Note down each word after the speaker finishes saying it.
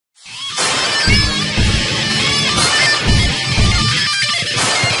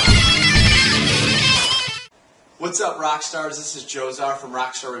What's up, Rockstars? This is Jozar from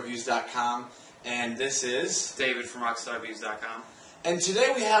RockstarReviews.com, and this is David from RockstarReviews.com. And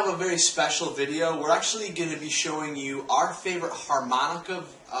today we have a very special video. We're actually going to be showing you our favorite harmonica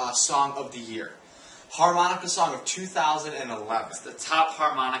song of the year. Harmonica song of 2011. It's the top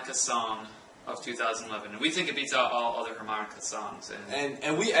harmonica song of 2011. And we think it beats out all other harmonica songs. And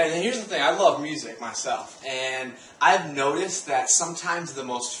here's the thing, I love music myself. And I've noticed that sometimes the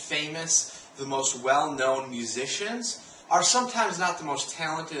most famous, the most well-known musicians are sometimes not the most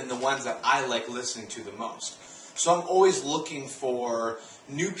talented and the ones that I like listening to the most. So I'm always looking for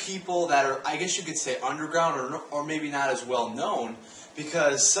new people that are, I guess you could say, underground or maybe not as well known,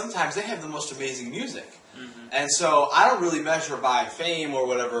 because sometimes they have the most amazing music. Mm-hmm. And so I don't really measure by fame or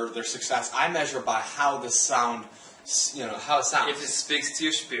whatever their success. I measure by how the sound, how it sounds. If it speaks to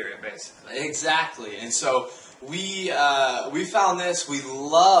your spirit, basically. Exactly. And so we found this. We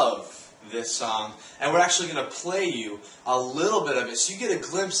love this song, and we're actually going to play you a little bit of it so you get a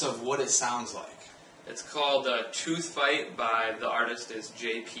glimpse of what it sounds like. It's called Tooth Fight by the artist is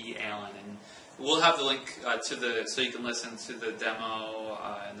J.P. Allen, and we'll have the link so you can listen to the demo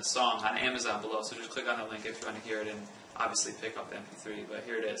and the song on Amazon below. So just click on the link if you want to hear it, and obviously pick up the MP3. But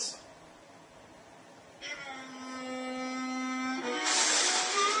here it is.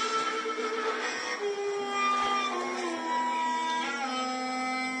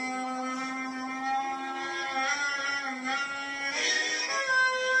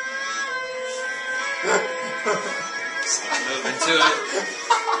 Move into it.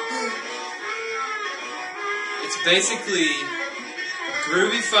 It's basically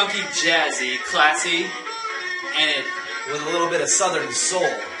groovy, funky, jazzy, classy, and it with a little bit of southern soul.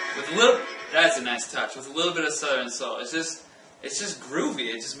 That's a nice touch. With a little bit of southern soul, it's just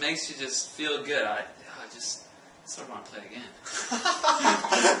groovy. It just makes you just feel good. I sort of want to play it again.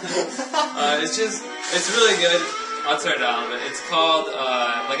 It's really good. I'll turn it on, but it's called,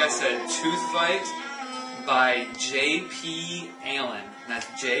 like I said, Tooth Fight by J.P. Allen. And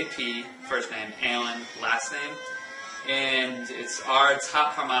that's J.P., first name, Allen, last name. And it's our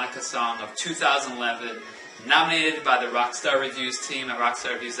top harmonica song of 2011, nominated by the Rockstar Reviews team at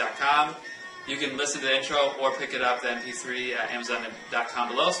RockstarReviews.com. You can listen to the intro or pick it up, the MP3, at Amazon.com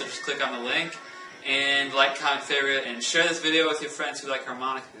below. So just click on the link and like, comment, favorite, and share this video with your friends who like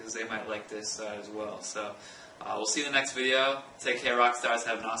harmonica, because they might like this as well. So we'll see you in the next video. Take care, Rockstars.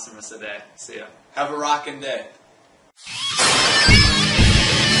 Have an awesome rest of the day. See ya. Have a rockin' day.